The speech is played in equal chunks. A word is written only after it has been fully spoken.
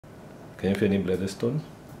Can you feel any bladder stone?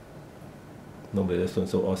 No bladder stone,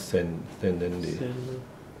 so all sand. Then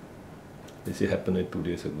they say happened like 2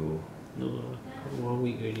 days ago. No, 1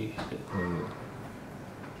 week already.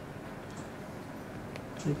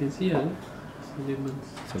 I can see sediments.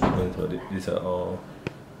 Sediments, but these are all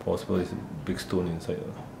possible. It's a big stone inside.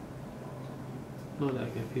 Not that I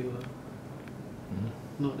can feel.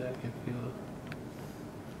 Not that I can feel.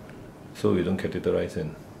 So we don't catheterize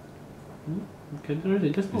in?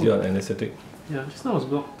 Catheterize, just now. Is it on anesthetic? Yeah, just now was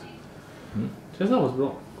blocked. Just now was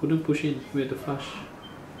blocked. Couldn't push in. We had to flush.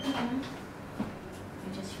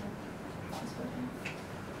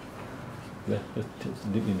 Yeah, let's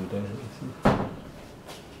dip into there.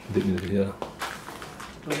 Dip into here.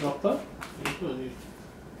 The doctor?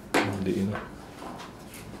 Dip in.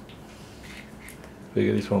 Where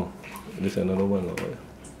you get this from? This is another one or what?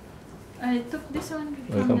 I took this one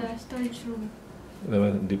from the storage room.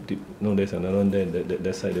 Dip. No, there's another one there.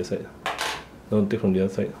 That side. No, take from the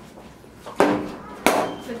other side.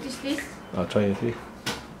 So this? I'll try and see.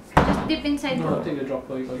 Just dip inside. No, take the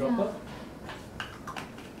dropper. You got dropper?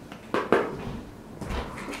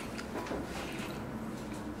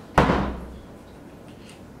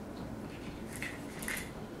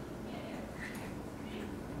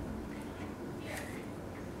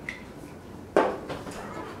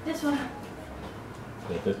 This one.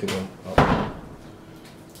 Yeah, just take one out.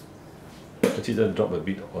 Actually, just drop a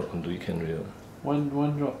bit onto it, can really. One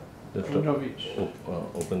drop. Just one drop each.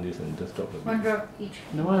 Open this and just drop a bit. One drop each.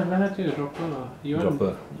 No, let her take the dropper. You want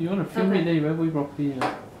to film it, then you better put it properly.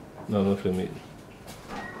 No, don't film it.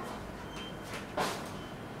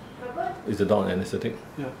 Is the dog anesthetic?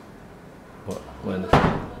 Yeah. What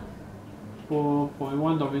anesthetic?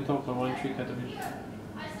 4.1 Domitalk and 1.3 catherisation.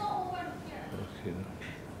 Okay.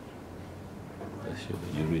 Let's show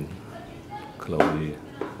the urine. Cloudy.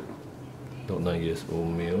 Dog 9 years old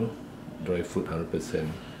male. Dry foot 100%.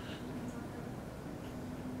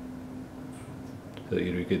 So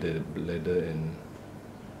irrigate the bladder and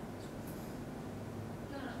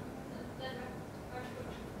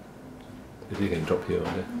if you can drop here or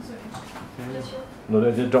there.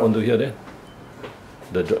 No, just drop onto here there.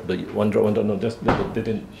 The one drop, no, just they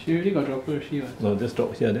didn't. She already got dropper, she was. No, just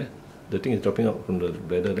drop here there. The thing is dropping out from the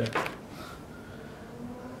bladder there.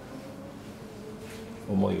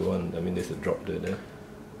 What more you want? I mean, there's a drop there.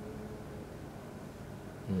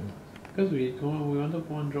 Because we wanted to put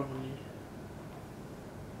one drop only.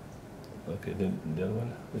 Okay, then the other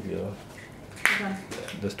one? The other one? One.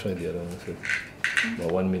 Just try the other one. So,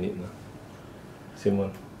 about 1 minute now. Same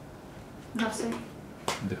one. Left side.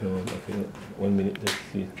 Different one. Okay, 1 minute. Let's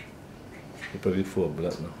see. You're probably full of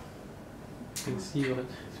blood now. You can see what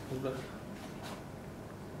it's full of blood.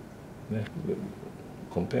 Yeah,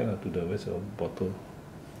 compare to the rest of the bottle.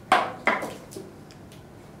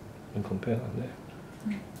 And compare there.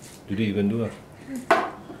 Did you even do it?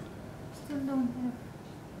 Still don't have.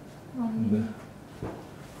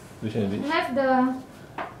 Which one is which? We have the.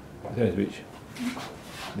 This one is which?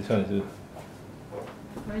 This one is which?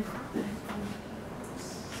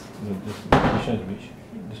 No, which one is which?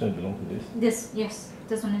 This one belongs to this? This, yes.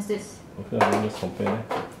 This one is this. Okay, then let's compare.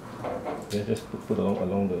 Yeah, just put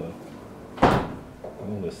along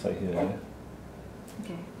the side here. Yeah?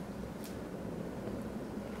 Okay.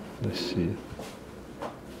 Let's see.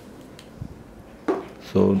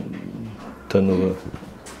 So, turn over.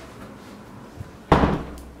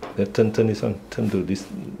 Yeah, turn this one. Turn to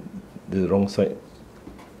the wrong side.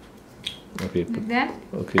 Okay. Like that?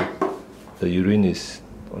 Okay. The urine is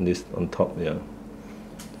on top, yeah.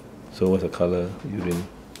 So what's the color? Urine,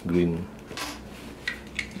 green.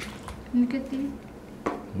 Negative.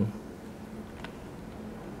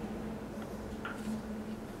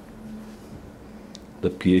 The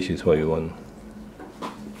pH is what you want.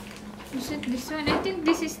 Is it this one? I think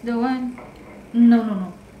this is the one.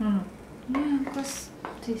 No. Yeah, because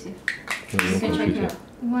this is. No confusion.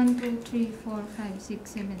 1, 2, 3, 4, 5, 6,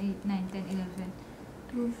 7, 8, 9, 10, 11.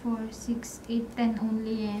 2, 4, 6, 8, 10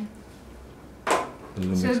 only.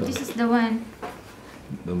 So this is the one.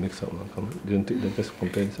 Don't mix up now. Come on. Don't just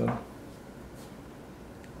compare this one.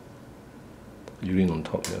 Urine on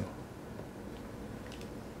top, yeah.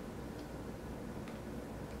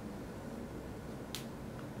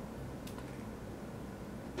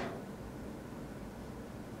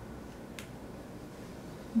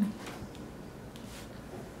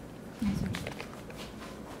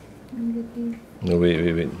 No, wait.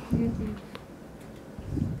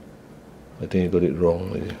 I think you got it wrong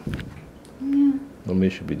already. Yeah. Normally it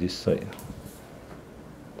should be this side.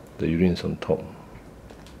 The urine is on top.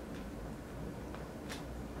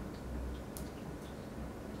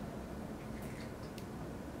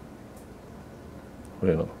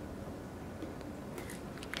 Wait, no.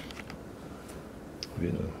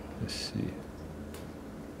 Wait, no. Let's see.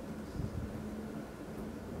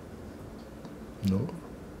 No.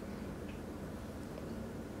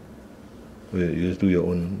 Wait, you just do your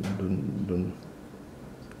own. Don't.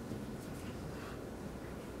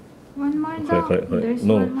 One more down. Correct. There's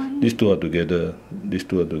No, one more. these two are together. These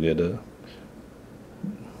two are together.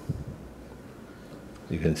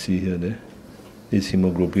 You can see here, there. This is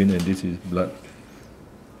hemoglobin and this is blood.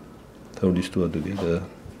 So these two are together.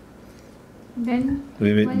 Then.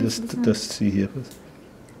 Wait, what is this one? just see here first.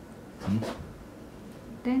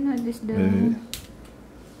 Then what is the? Wait.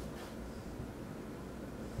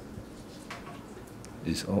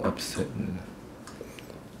 It's all upset.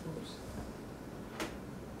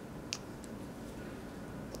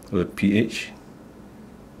 The pH.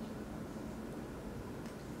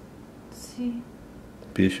 See.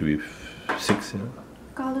 pH with 6. Yeah?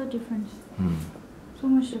 Color difference. So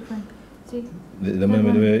much different. See.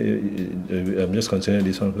 I'm just considering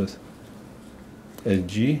this one first.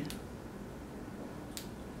 SG.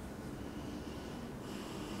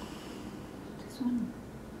 This one.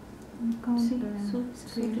 See,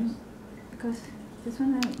 so different. Because this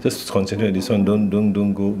one. Just concentrate this one. Don't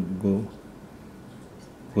go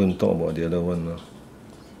and talk about the other one.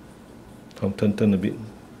 Turn a bit.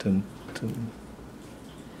 Turn.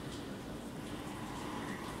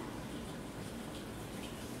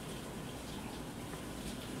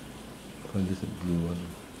 Oh, this is the blue one.